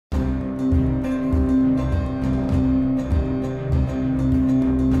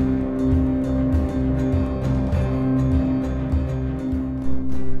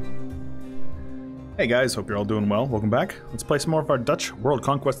Hey guys, hope you're all doing well. Welcome back. Let's play some more of our Dutch world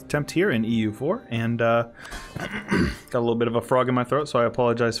conquest attempt here in EU4, and got a little bit of a frog in my throat, so I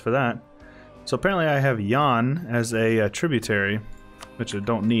apologize for that. So apparently I have Jan as a tributary, which I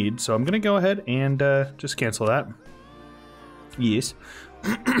don't need, so I'm gonna go ahead and just cancel that. Yes.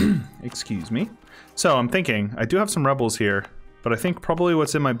 Excuse me. So I'm thinking, I do have some rebels here, but I think probably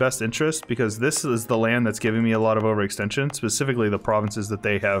what's in my best interest, because this is the land that's giving me a lot of overextension, specifically the provinces that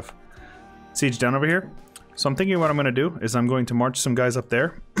they have siege down over here. So I'm thinking what I'm going to do is I'm going to march some guys up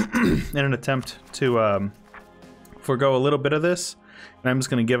there in an attempt to forego a little bit of this, and I'm just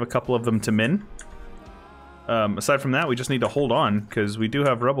going to give a couple of them to Min. Aside from that, we just need to hold on because we do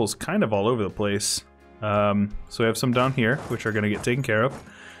have rebels kind of all over the place. So we have some down here which are going to get taken care of.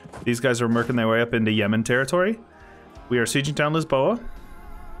 These guys are working their way up into Yemen territory. We are sieging down Lisboa.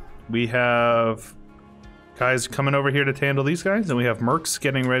 We have guys coming over here to handle these guys, and we have mercs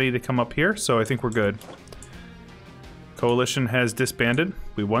getting ready to come up here, so I think we're good. Coalition has disbanded.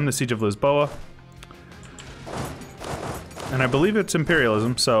 We won the siege of Lisboa. And I believe it's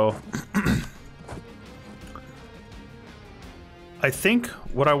imperialism, so I think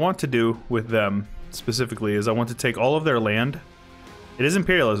what I want to do with them specifically is I want to take all of their land. It is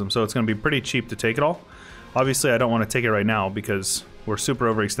imperialism, so it's going to be pretty cheap to take it all. Obviously, I don't want to take it right now because we're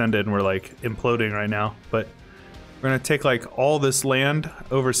super overextended and we're like imploding right now, but we're gonna take like all this land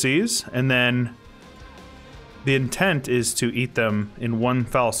overseas, and then the intent is to eat them in one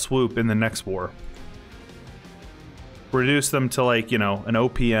foul swoop in the next war. Reduce them to, like, you know, an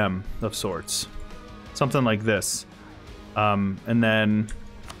OPM of sorts. Something like this. And then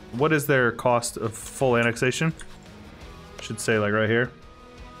what is their cost of full annexation? Should say like right here.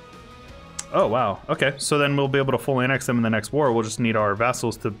 Oh, wow. Okay, so then we'll be able to full annex them in the next war. We'll just need our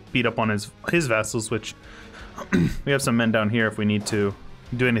vassals to beat up on his vassals, which we have some men down here if we need to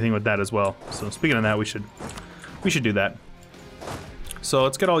do anything with that as well. So speaking of that, we should do that. So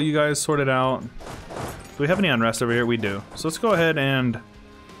let's get all you guys sorted out. Do we have any unrest over here? We do. So let's go ahead and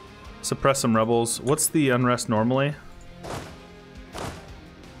suppress some rebels. What's the unrest normally?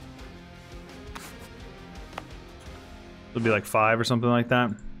 It'll be like 5 or something like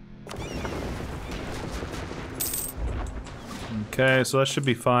that. Okay, so that should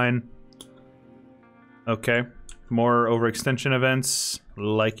be fine. Okay, more overextension events,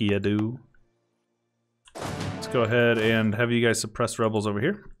 like you do. Let's go ahead and have you guys suppress rebels over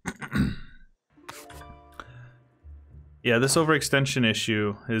here. Yeah, this overextension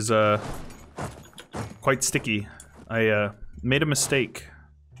issue is quite sticky. I made a mistake.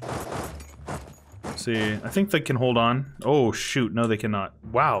 Let's see, I think they can hold on. Oh shoot, no they cannot.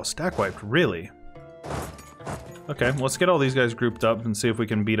 Wow, stack wiped, really? Okay, let's get all these guys grouped up and see if we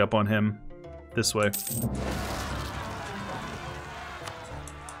can beat up on him this way.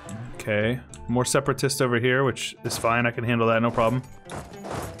 Okay, more separatists over here, which is fine. I can handle that, no problem.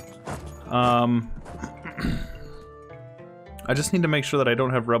 I just need to make sure that I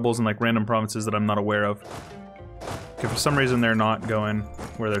don't have rebels in like random provinces that I'm not aware of. Okay, for some reason they're not going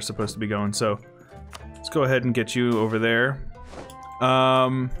where they're supposed to be going, so let's go ahead and get you over there.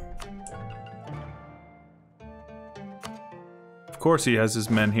 Of course he has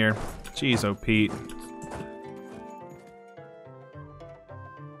his men here. Jeez, oh Pete.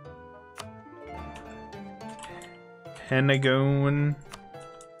 Hennegoen.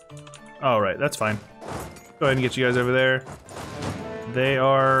 Alright, that's fine. Go ahead and get you guys over there. They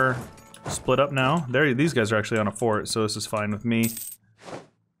are split up now. These guys are actually on a fort, so this is fine with me.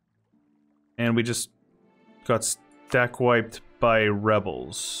 And we just got stack wiped by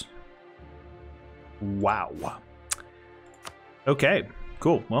rebels. Wow. Okay,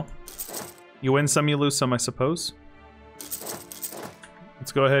 cool. Well, you win some, you lose some, I suppose.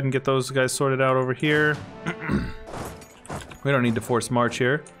 Let's go ahead and get those guys sorted out over here. We don't need to force march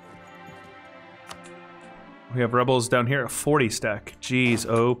here. We have rebels down here, a 40 stack. Jeez,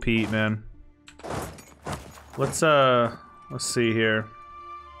 oh Pete, man. Let's see here.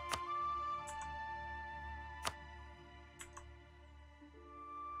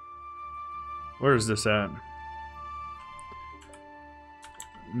 Where is this at?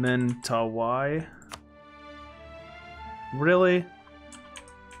 Mentawai? Really?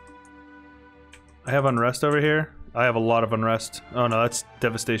 I have unrest over here? I have a lot of unrest. Oh no, that's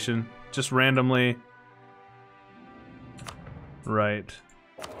devastation. Just randomly. Right.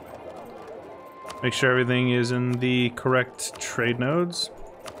 Make sure everything is in the correct trade nodes.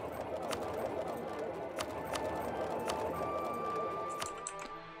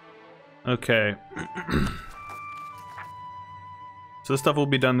 Okay. So this stuff will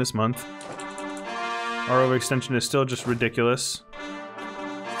be done this month. Our overextension is still just ridiculous.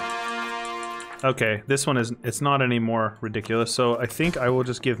 Okay, this one is, it's not any more ridiculous, so I think I will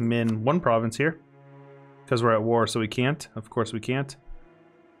just give Min one province here. Because we're at war, so we can't. Of course we can't.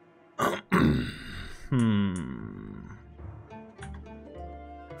 Do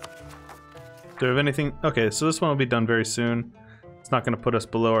we have anything? Okay, so this one will be done very soon. It's not going to put us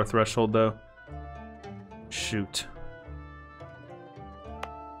below our threshold, though. Shoot.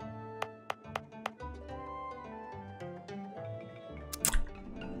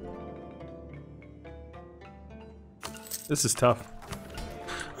 This is tough.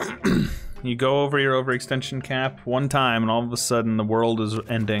 You go over your overextension cap one time, and all of a sudden the world is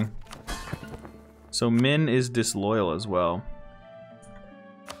ending. So Min is disloyal as well.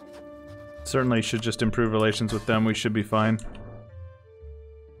 Certainly should just improve relations with them. We should be fine.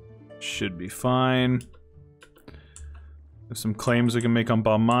 Should be fine. There's some claims we can make on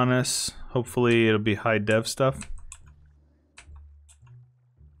Balmanis. Hopefully it'll be high dev stuff.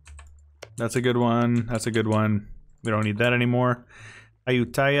 That's a good one. That's a good one. We don't need that anymore.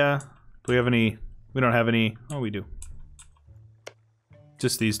 Ayutthaya. Do we have any? We don't have any. Oh, we do.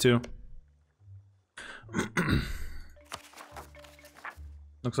 Just these two.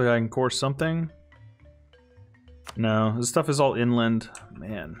 Looks like I can course something. No, this stuff is all inland.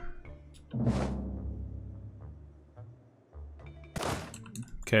 Man.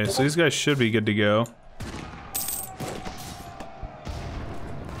 Okay, so these guys should be good to go.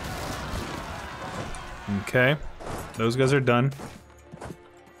 Okay, those guys are done.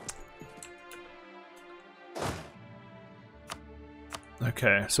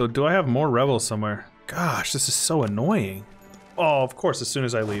 Okay, so do I have more rebels somewhere? Gosh, this is so annoying. Oh, of course, as soon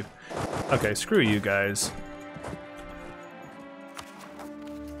as I leave. Okay, screw you guys.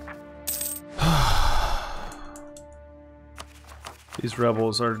 These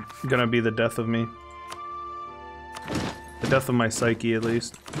rebels are gonna be the death of me. The death of my psyche, at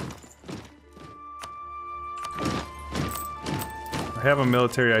least. I have a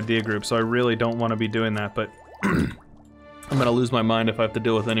military idea group, so I really don't want to be doing that, but I'm gonna lose my mind if I have to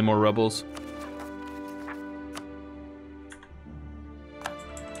deal with any more rebels.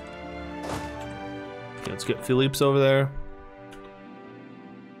 Okay, let's get Philippe's over there.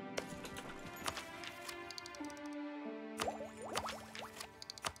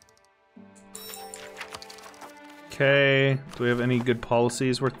 Okay, do we have any good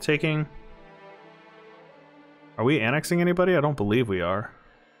policies worth taking? Are we annexing anybody? I don't believe we are.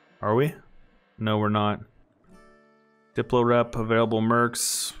 Are we? No, we're not. Diplo rep, available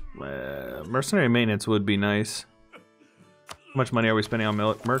mercs. Mercenary maintenance would be nice. How much money are we spending on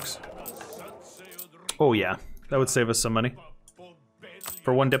mercs? Oh yeah, that would save us some money.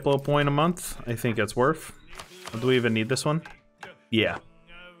 For one Diplo point a month, I think it's worth. Do we even need this one? Yeah.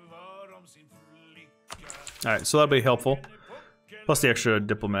 Alright, so that'll be helpful. Plus the extra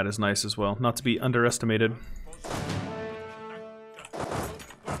diplomat is nice as well, not to be underestimated.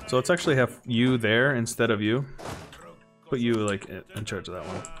 So let's actually have you there instead of you. Put you, like, in charge of that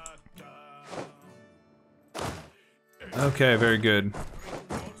one. Okay, very good.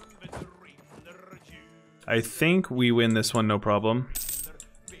 I think we win this one, no problem.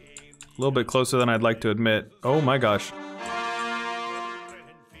 A little bit closer than I'd like to admit. Oh my gosh.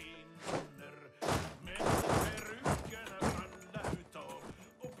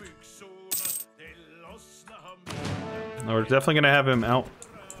 No, we're definitely gonna have him out.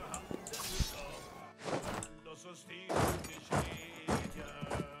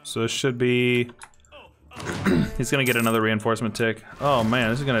 So this should be... He's gonna get another reinforcement tick. Oh man,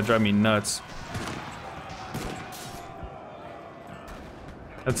 this is gonna drive me nuts.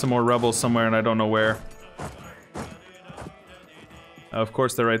 Had some more rebels somewhere and I don't know where. Of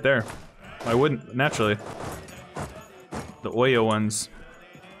course they're right there. I wouldn't, naturally. The Oyo ones.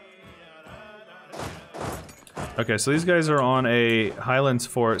 Okay, so these guys are on a Highlands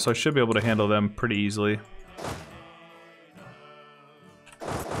fort, so I should be able to handle them pretty easily.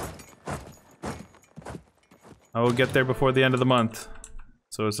 I will get there before the end of the month.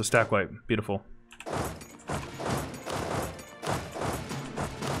 So it's a stack wipe. Beautiful.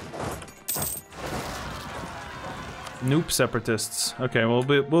 Nope, separatists. Okay, we'll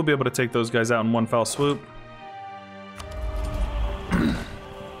be able to take those guys out in one foul swoop.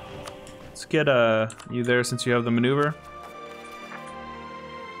 Let's get you there since you have the maneuver.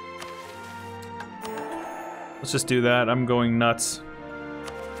 Let's just do that. I'm going nuts.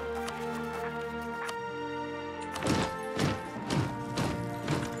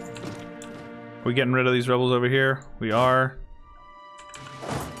 Are we getting rid of these rebels over here? We are.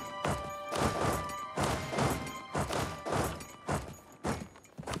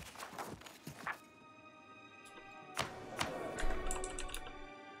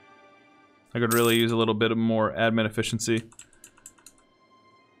 I could really use a little bit of more admin efficiency.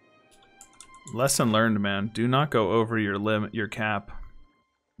 Lesson learned, man. Do not go over your limit, your cap.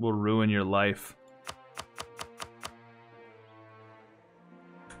 Will ruin your life.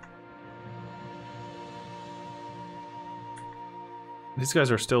 These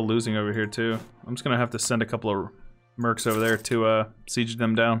guys are still losing over here too. I'm just gonna have to send a couple of mercs over there to siege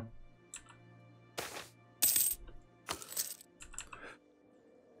them down.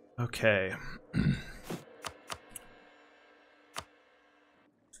 Okay.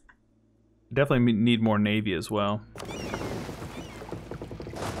 Definitely need more navy as well.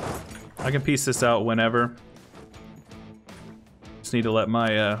 I can piece this out whenever. Just need to let my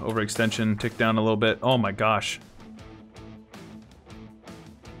overextension tick down a little bit. Oh my gosh.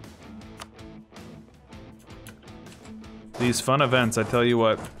 These fun events, I tell you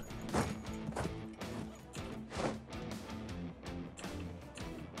what.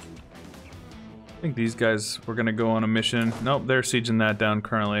 I think these guys were gonna go on a mission. Nope, they're sieging that down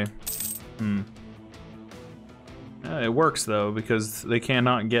currently. It works though, because they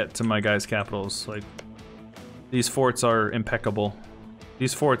cannot get to my guys' capitals. Like, these forts are impeccable.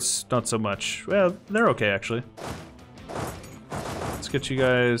 These forts, not so much. Well, they're okay actually. Let's get you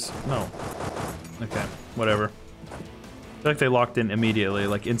guys. No. Okay, whatever. I feel like they locked in immediately,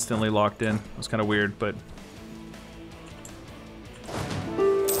 like instantly locked in. It was kind of weird, but.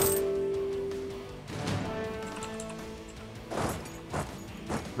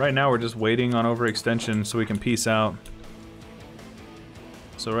 Right now we're just waiting on overextension so we can peace out.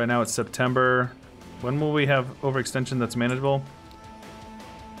 So right now it's September. When will we have overextension that's manageable?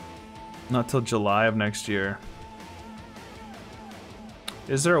 Not till July of next year.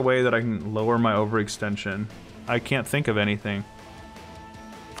 Is there a way that I can lower my overextension? I can't think of anything.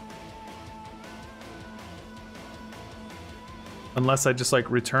 Unless I just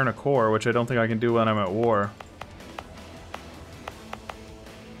like return a core, which I don't think I can do when I'm at war.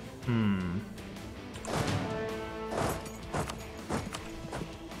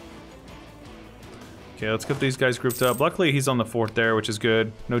 Okay, let's get these guys grouped up. Luckily he's on the fort there, which is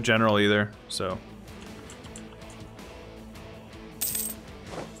good. No general either, so.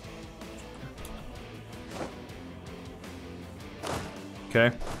 Okay.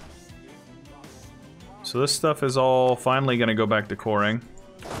 So this stuff is all finally gonna go back to coring.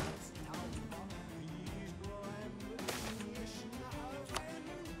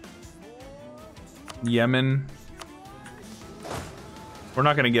 Yemen. We're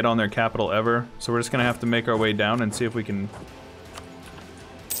not gonna get on their capital ever, so we're just gonna have to make our way down and see if we can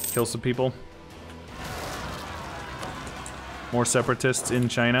kill some people. More separatists in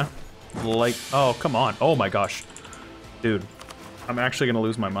China. Like, oh, come on. Oh my gosh. Dude. I'm actually gonna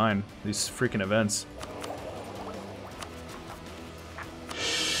lose my mind. These freaking events.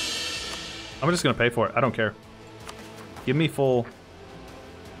 I'm just gonna pay for it. I don't care. Give me full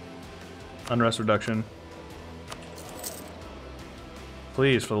unrest reduction.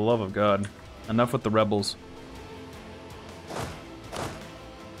 Please, for the love of God. Enough with the rebels.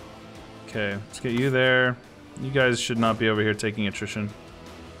 Okay, let's get you there. You guys should not be over here taking attrition.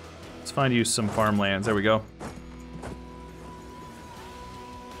 Let's find you some farmlands. There we go.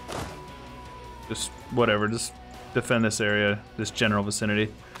 Just whatever, just defend this area, this general vicinity.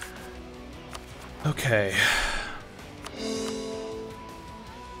 Okay.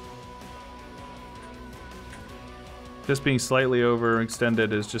 Just being slightly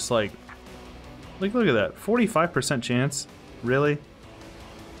overextended is just like look at that, 45% chance? Really?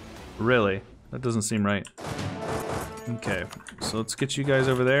 Really? That doesn't seem right. Okay, so let's get you guys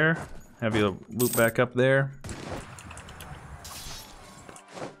over there. Have you loop back up there.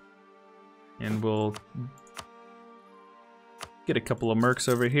 And we'll get a couple of mercs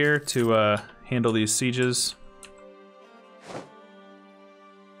over here to handle these sieges.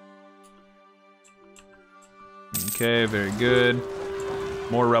 Okay, very good.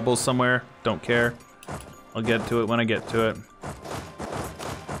 More rebels somewhere, don't care. I'll get to it when I get to it.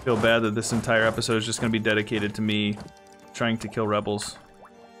 Feel bad that this entire episode is just gonna be dedicated to me trying to kill rebels.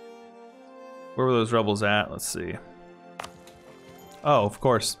 Where were those rebels at? Let's see. Oh, of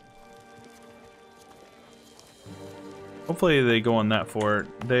course. Hopefully they go on that fort.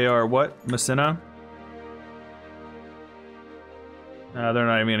 They are what? Messina? They're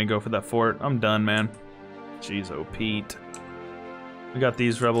not even gonna go for that fort. I'm done, man. Jeez, oh Pete. We got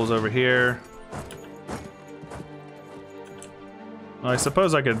these rebels over here. Well, I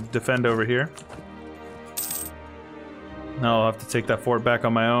suppose I could defend over here. No, I'll have to take that fort back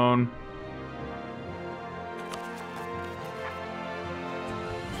on my own.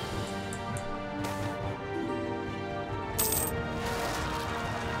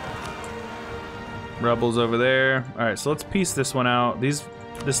 Rebels over there. Alright, so let's piece this one out.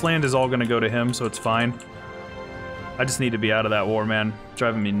 This land is all gonna go to him, so it's fine. I just need to be out of that war, man. It's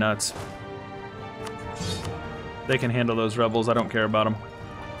driving me nuts. They can handle those rebels, I don't care about them.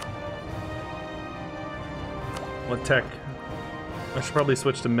 What tech? I should probably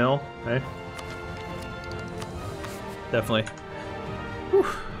switch to mill, okay? Definitely. Whew.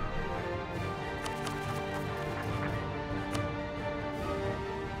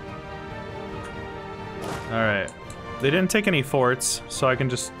 Alright. They didn't take any forts, so I can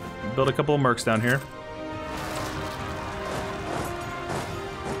just build a couple of mercs down here.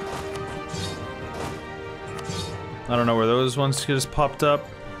 I don't know where those ones just popped up.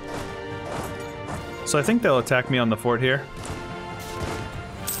 So I think they'll attack me on the fort here.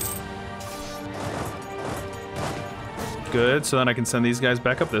 Good, so then I can send these guys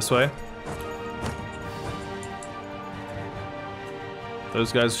back up this way.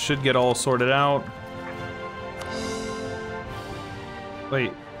 Those guys should get all sorted out.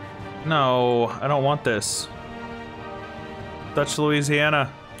 Wait. No, I don't want this. Dutch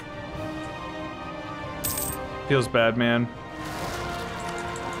Louisiana. Feels bad, man.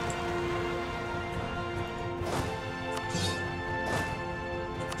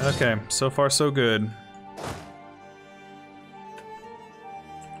 Okay, so far so good.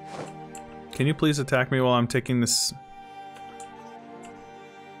 Can you please attack me while I'm taking this?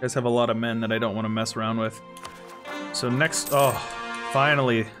 You guys have a lot of men that I don't want to mess around with. So next, oh,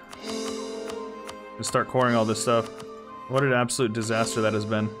 finally. To start coring all this stuff. What an absolute disaster that has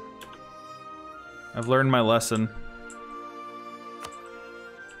been. I've learned my lesson.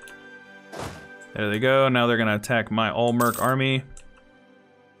 There they go, now they're gonna attack my all-merc army.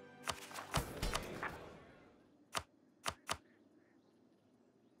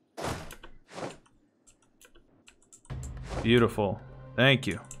 Beautiful. Thank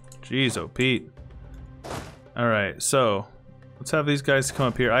you. Jeez, oh Pete. Alright, so let's have these guys come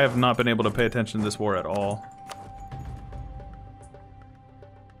up here. I have not been able to pay attention to this war at all.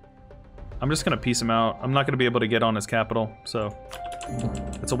 I'm just gonna piece him out. I'm not gonna be able to get on his capital, so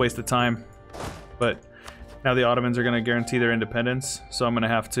it's a waste of time. But now the Ottomans are gonna guarantee their independence, so I'm gonna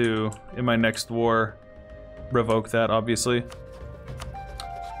have to, in my next war, revoke that, obviously.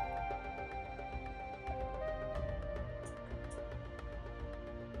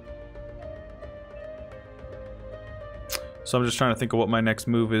 So I'm just trying to think of what my next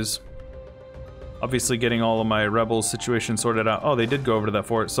move is. Obviously getting all of my rebels situation sorted out. Oh, they did go over to that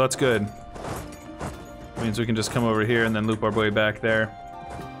fort, so that's good. Means we can just come over here and then loop our way back there.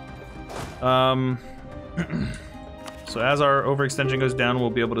 So as our overextension goes down, we'll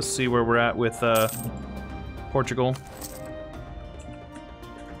be able to see where we're at with Portugal.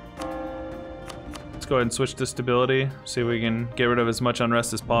 Let's go ahead and switch to stability. See if we can get rid of as much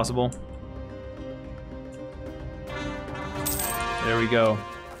unrest as possible. There we go.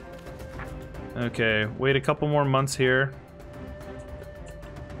 Okay, wait a couple more months here.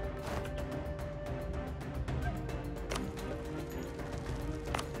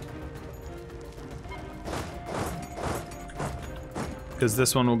 Because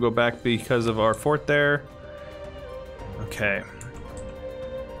this one will go back because of our fort there. Okay.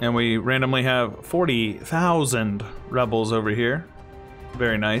 And we randomly have 40,000 rebels over here.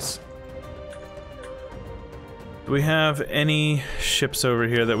 Very nice. Do we have any ships over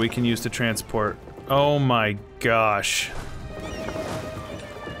here that we can use to transport? Oh my gosh.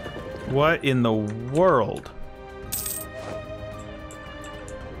 What in the world?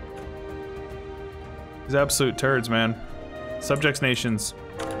 These absolute turds, man. Subjects nations.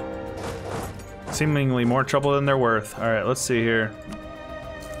 Seemingly more trouble than they're worth. Alright, let's see here.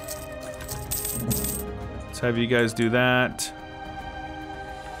 Let's have you guys do that.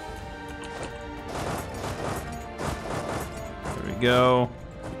 There we go.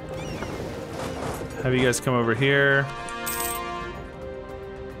 Have you guys come over here.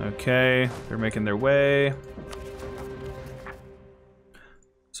 Okay, they're making their way.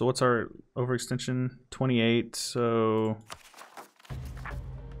 So what's our overextension? 28, so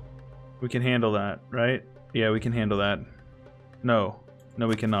we can handle that, right? Yeah, we can handle that. No,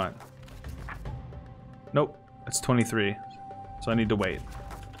 we cannot. Nope, it's 23, so I need to wait.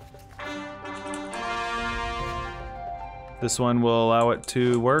 This one will allow it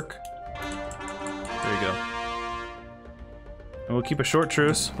to work. There you go. And we'll keep a short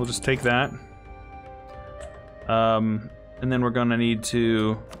truce, we'll just take that. And then we're gonna need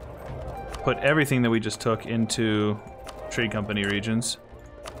to put everything that we just took into trade company regions.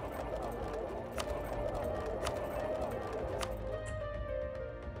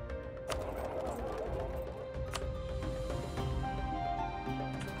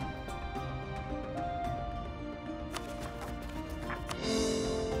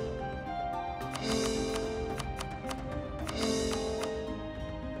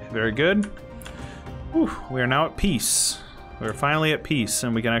 very good. Whew, we are now at peace. We're finally at peace,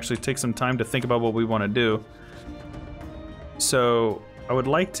 and we can actually take some time to think about what we want to do. So, I would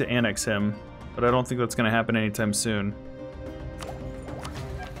like to annex him, but I don't think that's going to happen anytime soon.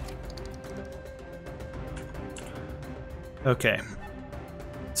 Okay.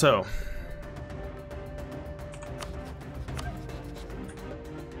 So.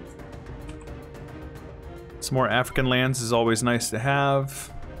 Some more African lands is always nice to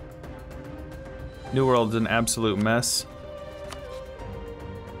have. New World's an absolute mess.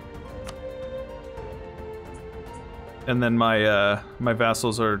 And then my my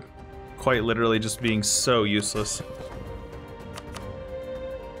vassals are quite literally just being so useless.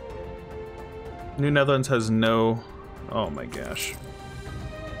 New Netherlands has no... Oh my gosh.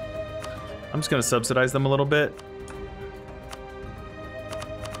 I'm just gonna subsidize them a little bit.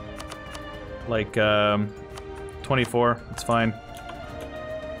 Like, 24, it's fine.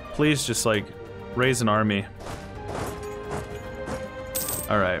 Please just, like, raise an army.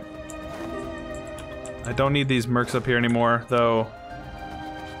 Alright. I don't need these mercs up here anymore, though.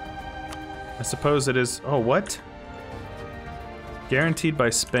 I suppose it is... Oh, what? Guaranteed by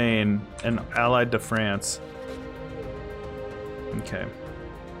Spain and allied to France. Okay.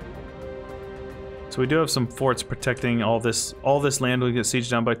 So we do have some forts protecting all this land will get sieged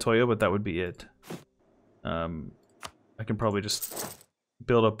down by Toyo, but that would be it. I can probably just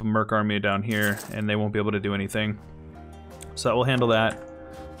build up a merc army down here, and they won't be able to do anything. So that will handle that.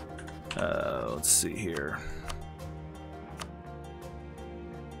 Let's see here.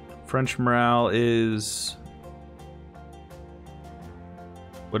 French morale is...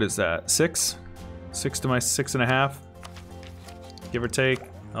 What is that? 6? 6 to my 6.5? Give or take.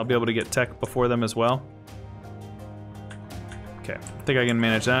 I'll be able to get tech before them as well. Okay, I think I can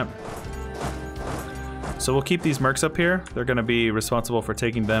manage that. So we'll keep these mercs up here. They're going to be responsible for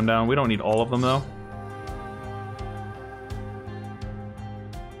taking them down. We don't need all of them, though.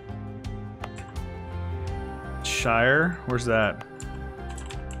 Shire? Where's that?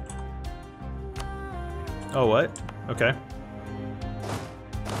 Oh, what? Okay.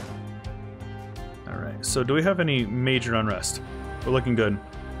 Alright, so do we have any major unrest? We're looking good.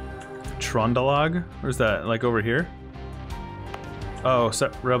 Trondalag? Where's that? Like over here? Oh,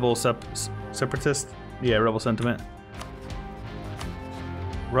 separatist? Yeah, rebel sentiment.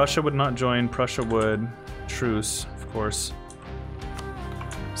 Russia would not join, Prussia would. Truce, of course.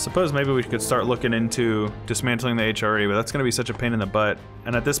 Suppose maybe we could start looking into dismantling the HRE, but that's going to be such a pain in the butt.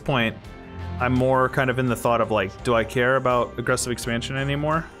 And at this point, I'm more kind of in the thought of like, do I care about aggressive expansion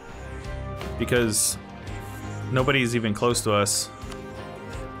anymore? Because nobody's even close to us.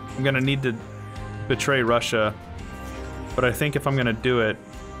 I'm going to need to betray Russia, but I think if I'm going to do it,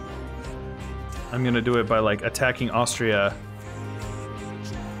 I'm going to do it by like attacking Austria.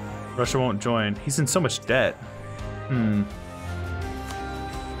 Russia won't join. He's in so much debt.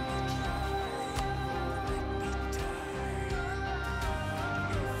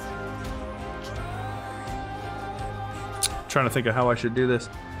 Trying to think of how I should do this.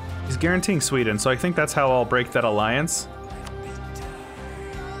 He's guaranteeing Sweden, so I think that's how I'll break that alliance.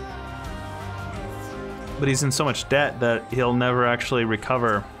 But he's in so much debt that he'll never actually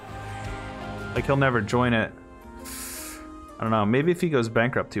recover. Like, he'll never join it. I don't know, maybe if he goes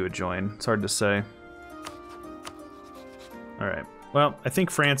bankrupt he would join. It's hard to say. Alright, well, I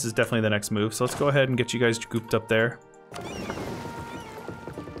think France is definitely the next move, so let's go ahead and get you guys grouped up there.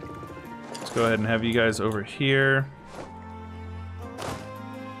 Let's go ahead and have you guys over here.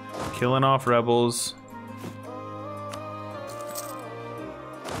 Killing off rebels.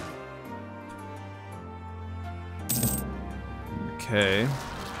 Okay.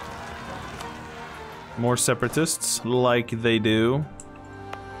 More separatists, like they do.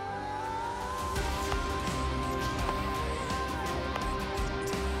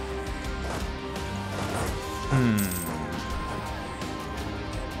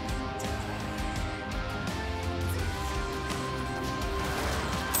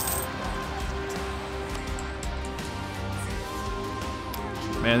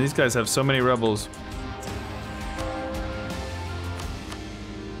 Man, these guys have so many rebels.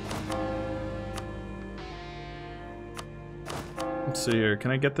 Let's see here.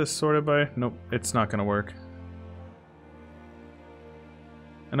 Can I get this sorted by? Nope, it's not gonna work.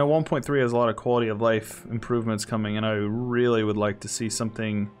 I know 1.3 has a lot of quality of life improvements coming, and I really would like to see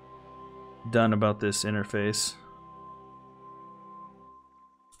something done about this interface.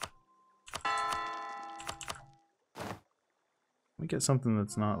 Let me get something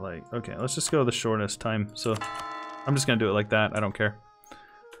that's not like... Okay, let's just go the shortest time. So I'm just gonna do it like that. I don't care.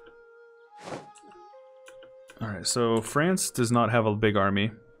 Alright, so France does not have a big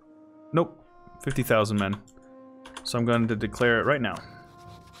army. Nope. 50,000 men. So I'm going to declare it right now.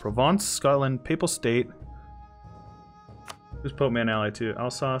 Provence, Scotland, Papal State. Who's Pope Man allied to?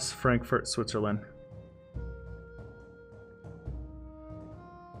 Alsace, Frankfurt, Switzerland.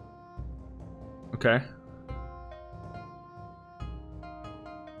 Okay.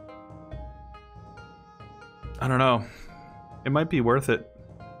 I don't know. It might be worth it.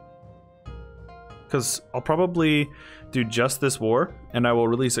 Because I'll probably do just this war, and I will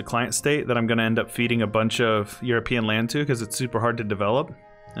release a client state that I'm going to end up feeding a bunch of European land to, because it's super hard to develop,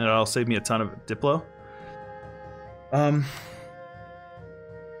 and it'll save me a ton of Diplo.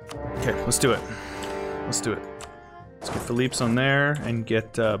 Okay, let's do it. Let's do it. Let's get Philippe's on there, and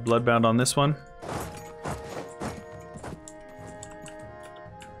get Bloodbound on this one.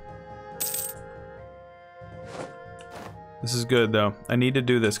 This is good, though. I need to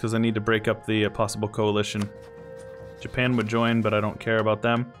do this because I need to break up the possible coalition. Japan would join, but I don't care about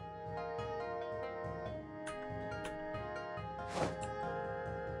them.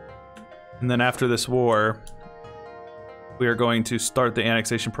 And then after this war, we are going to start the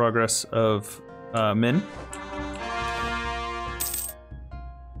annexation progress of Min.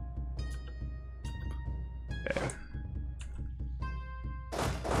 Okay.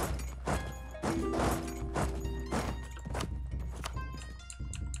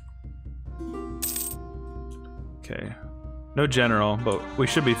 Okay. No general, but we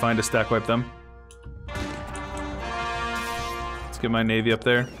should be fine to stack wipe them. Let's get my navy up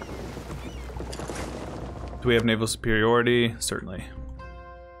there. Do we have naval superiority? Certainly.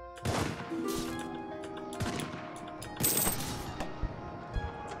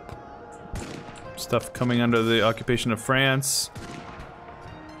 Stuff coming under the occupation of France.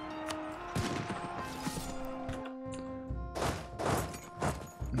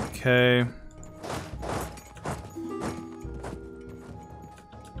 Okay.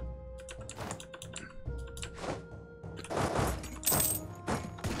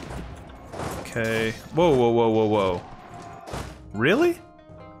 Okay. Whoa, whoa, whoa, whoa, whoa. Really?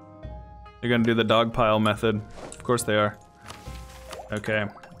 They're gonna do the dog pile method. Of course they are. Okay.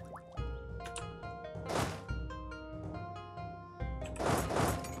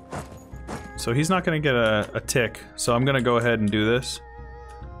 So he's not gonna get a tick, so I'm gonna go ahead and do this.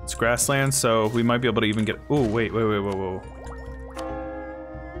 It's grassland, so we might be able to even get... Oh, wait, wait, wait, whoa, whoa.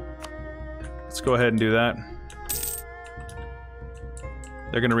 Let's go ahead and do that.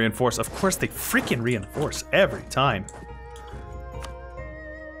 They're gonna reinforce. Of course they freaking reinforce every time.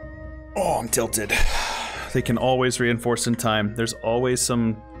 Oh, I'm tilted. They can always reinforce in time. There's always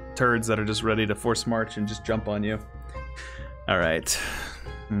some turds that are just ready to force march and just jump on you. Alright.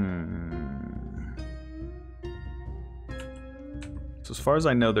 So as far as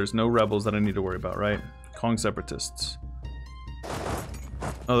I know, there's no rebels that I need to worry about, right? Kong separatists.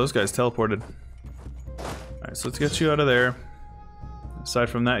 Oh, those guys teleported. Alright, so let's get you out of there.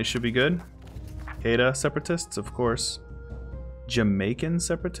 Aside from that, you should be good. Haida separatists, of course. Jamaican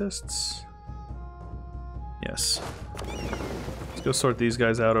separatists? Yes. Let's go sort these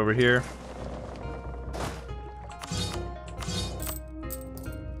guys out over here.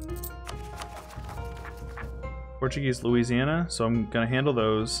 Portuguese Louisiana, so I'm gonna handle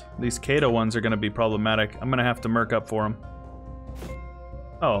those. These Cato ones are gonna be problematic. I'm gonna have to merc up for them.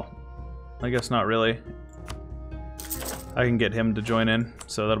 Oh, I guess not really. I can get him to join in,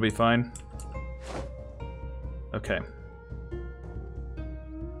 so that'll be fine. Okay.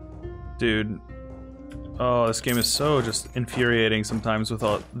 Dude. Oh, this game is so just infuriating sometimes with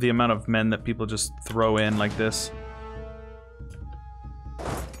all the amount of men that people just throw in like this.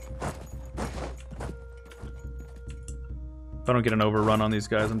 If I don't get an overrun on these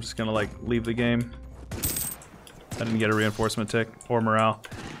guys, I'm just gonna, like, leave the game. I didn't get a reinforcement tick or morale.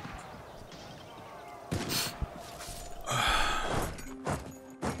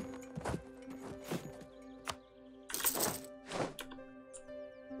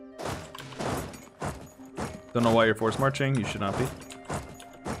 Don't know why you're force marching. You should not be.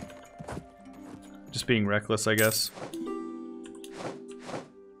 Just being reckless, I guess.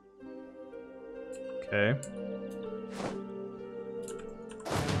 Okay.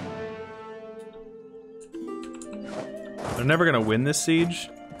 They're never gonna win this siege,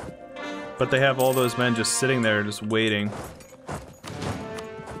 but they have all those men just sitting there, just waiting.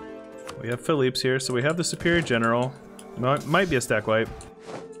 We have Philippe's here, so we have the superior general. Might be a stack wipe.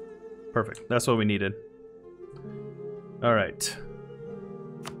 Perfect. That's what we needed. Alright.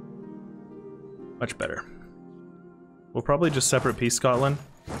 Much better. We'll probably just separate peace Scotland.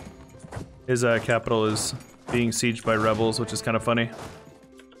 His capital is being sieged by rebels, which is kind of funny.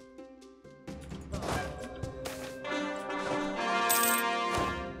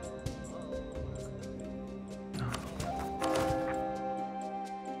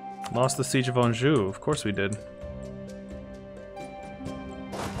 Lost the Siege of Anjou. Of course we did.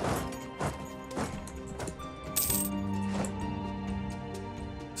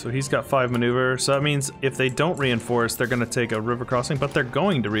 So he's got 5 maneuver, so that means if they don't reinforce, they're going to take a river crossing, but they're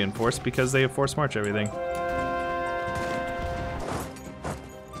going to reinforce because they have force march everything.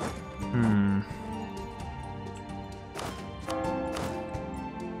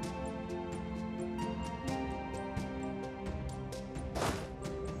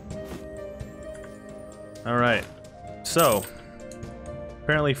 Alright, so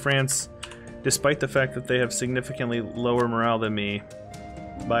apparently France, despite the fact that they have significantly lower morale than me,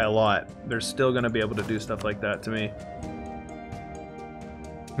 by a lot, they're still gonna be able to do stuff like that to me.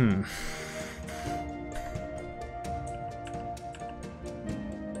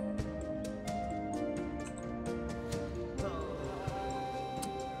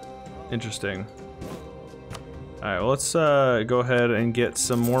 Interesting. Alright, well, let's go ahead and get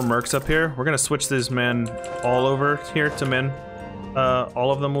some more mercs up here. We're gonna switch these men all over here to men.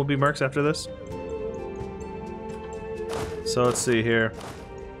 All of them will be mercs after this. So let's see here.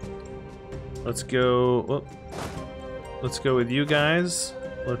 Let's go. Whoop. Let's go with you guys.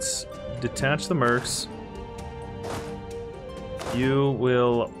 Let's detach the mercs. You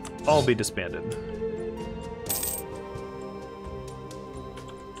will all be disbanded.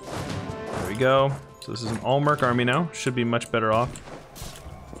 There we go. So this is an all merc army now. Should be much better off.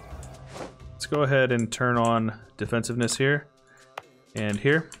 Let's go ahead and turn on defensiveness here. And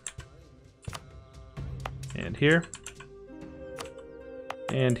here. And here.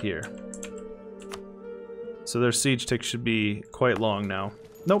 And here. So their siege ticks should be quite long now.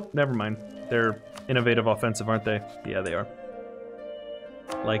 Nope, never mind. They're innovative offensive, aren't they? Yeah, they are.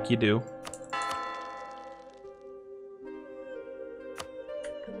 Like you do.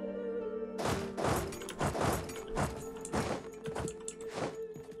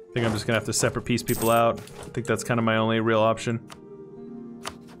 I think I'm just gonna have to separate piece people out. I think that's kind of my only real option.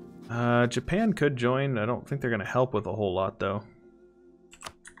 Japan could join. I don't think they're gonna help with a whole lot, though.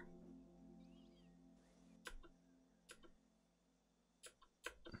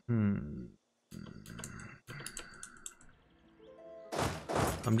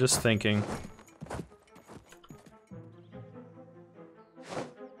 I'm just thinking.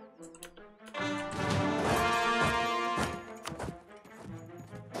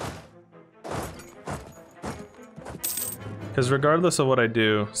 Because regardless of what I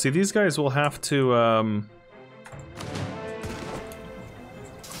do, see, these guys will have to,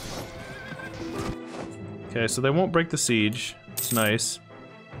 okay, so they won't break the siege. It's nice.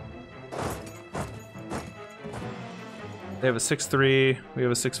 They have a 6-3, we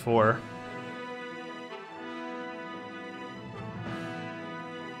have a 6-4.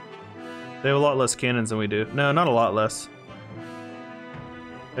 They have a lot less cannons than we do. No, not a lot less.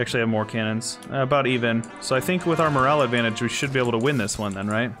 They actually have more cannons. About even. So I think with our morale advantage, we should be able to win this one then,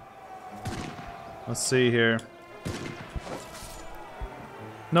 right? Let's see here.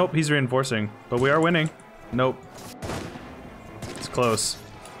 Nope, he's reinforcing. But we are winning. Nope. It's close.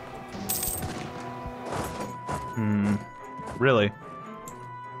 Really?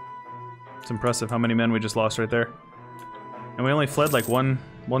 It's impressive how many men we just lost right there. And we only fled like one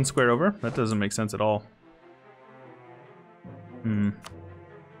square over? That doesn't make sense at all.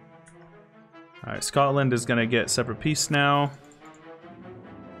 Alright, Scotland is gonna get separate peace now.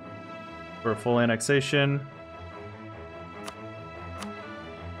 For a full annexation.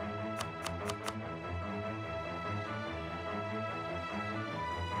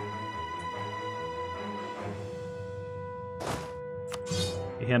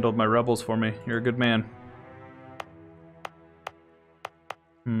 You handled my rebels for me. You're a good man.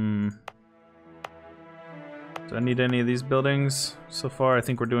 Do I need any of these buildings? So far, I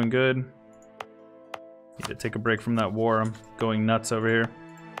think we're doing good. Need to take a break from that war. I'm going nuts over here.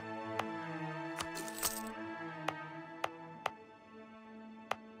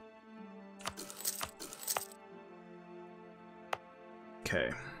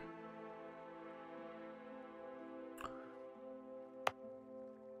 Okay.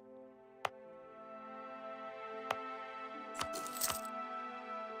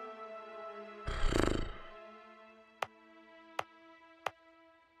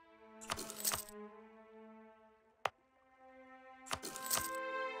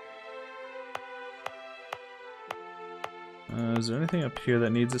 Is there anything up here that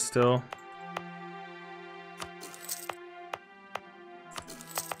needs it still?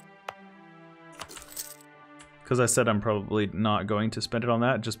 Because I said I'm probably not going to spend it on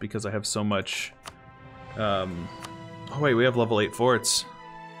that just because I have so much... Oh wait, we have level 8 forts.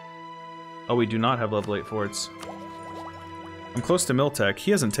 Oh, we do not have level 8 forts. I'm close to Miltech.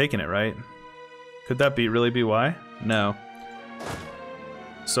 He hasn't taken it, right? Could that really be why? No.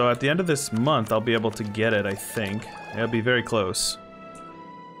 So at the end of this month, I'll be able to get it, I think. It'll be very close.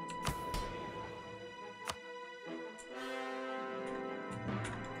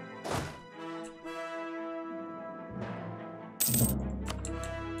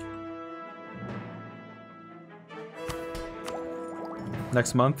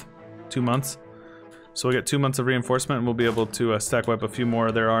 Next month, 2 months. So we'll get 2 months of reinforcement and we'll be able to stack wipe a few more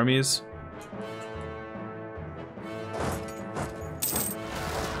of their armies.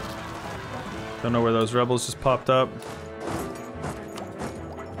 Don't know where those rebels just popped up.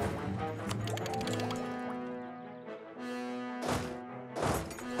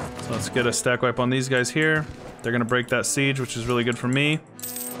 So let's get a stack wipe on these guys here. They're gonna break that siege, which is really good for me.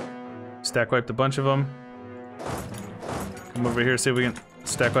 Stack wiped a bunch of them. Come over here, see if we can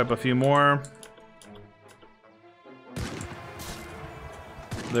stack wipe a few more.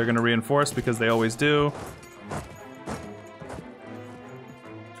 They're gonna reinforce because they always do.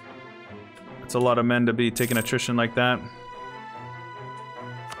 It's a lot of men to be taking attrition like that.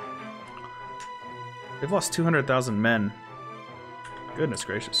 They've lost 200,000 men. Goodness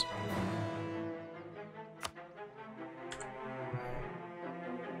gracious.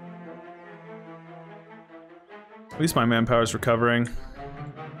 At least my manpower is recovering.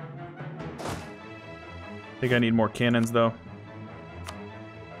 I think I need more cannons though.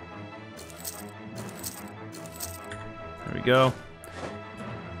 There we go.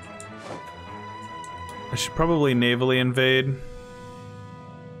 I should probably navally invade.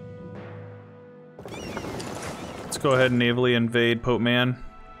 Let's go ahead and navally invade Pope Man.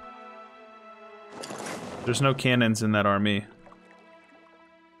 There's no cannons in that army.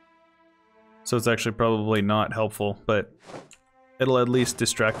 So it's actually probably not helpful, but it'll at least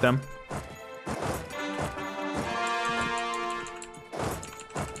distract them.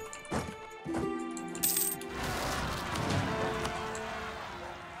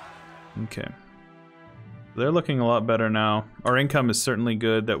 Okay. They're looking a lot better now. Our income is certainly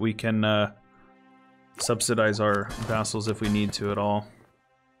good that we can subsidize our vassals if we need to at all.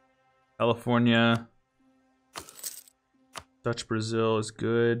 California. Dutch Brazil is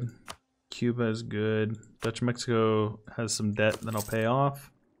good. Cuba is good. Dutch Mexico has some debt that I'll pay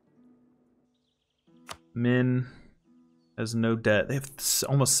off. Min has no debt. They have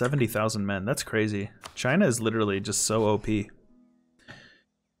almost 70,000 men. That's crazy. China is literally just so OP. I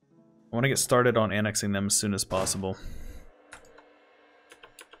want to get started on annexing them as soon as possible.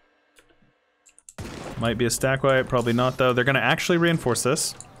 Might be a stack wipe, probably not though. They're gonna actually reinforce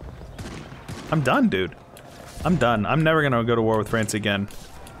this. I'm done, dude. I'm done. I'm never gonna go to war with France again.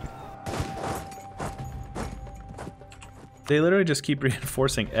 They literally just keep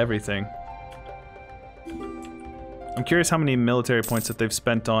reinforcing everything. I'm curious how many military points that they've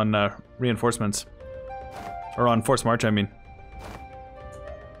spent on reinforcements. Or on forced march, I mean.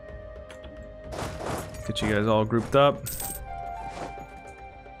 Get you guys all grouped up.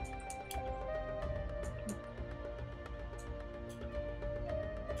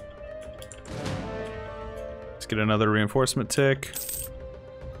 Let's get another reinforcement tick.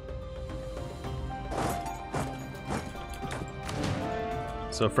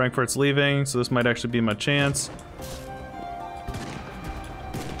 So Frankfurt's leaving, so this might actually be my chance.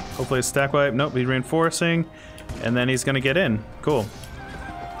 Hopefully a stack wipe. Nope, he's reinforcing. And then he's gonna get in. Cool.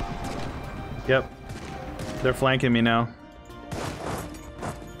 Yep. They're flanking me now.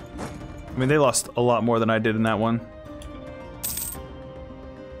 I mean, they lost a lot more than I did in that one.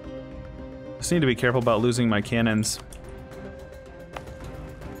 Just need to be careful about losing my cannons.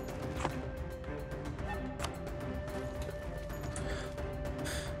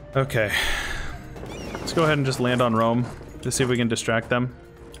 Okay. Let's go ahead and just land on Rome to see if we can distract them.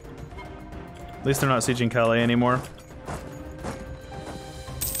 At least they're not sieging Calais anymore.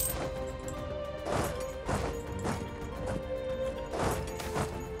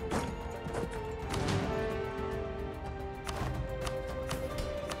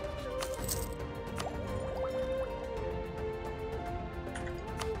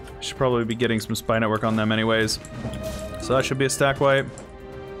 Should probably be getting some spy network on them anyways. So that should be a stack wipe.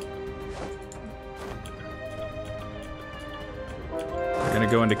 We're gonna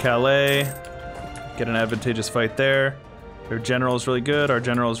go into Calais, get an advantageous fight there. Their general is really good, our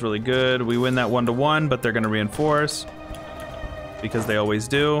general is really good. We win that 1-to-1, but they're gonna reinforce because they always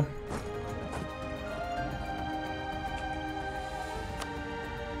do.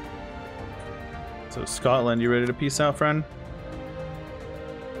 So Scotland, you ready to peace out, friend?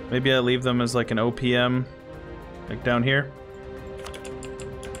 Maybe I leave them as like an OPM, like down here.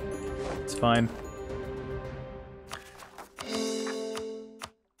 It's fine.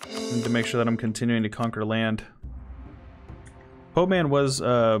 need to make sure that I'm continuing to conquer land. Poe Man was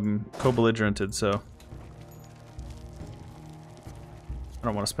co-belligerented, so I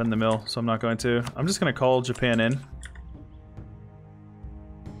don't want to spend the mill, so I'm not going to. I'm just going to call Japan in.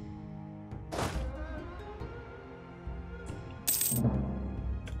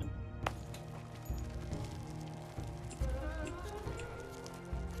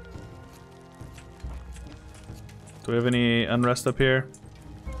 Do we have any unrest up here?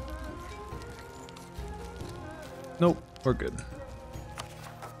 Nope, we're good.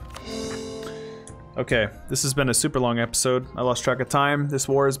 Okay, this has been a super long episode. I lost track of time. This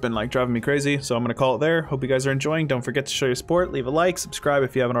war has been like driving me crazy, so I'm gonna call it there. Hope you guys are enjoying. Don't forget to show your support. Leave a like, subscribe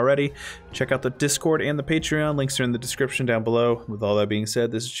if you haven't already. Check out the Discord and the Patreon. Links are in the description down below. With all that being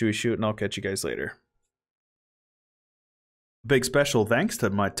said, this is Chewy Shoot, and I'll catch you guys later. Big special thanks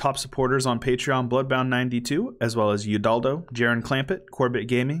to my top supporters on Patreon, Bloodbound92, as well as Udaldo, Jaren Clampett, Corbett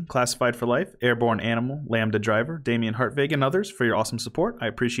Gaming, Classified for Life, Airborne Animal, Lambda Driver, Damian Hartvig, and others for your awesome support. I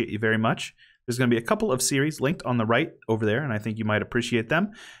appreciate you very much. There's going to be a couple of series linked on the right over there, and I think you might appreciate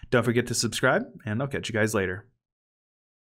them. Don't forget to subscribe, and I'll catch you guys later.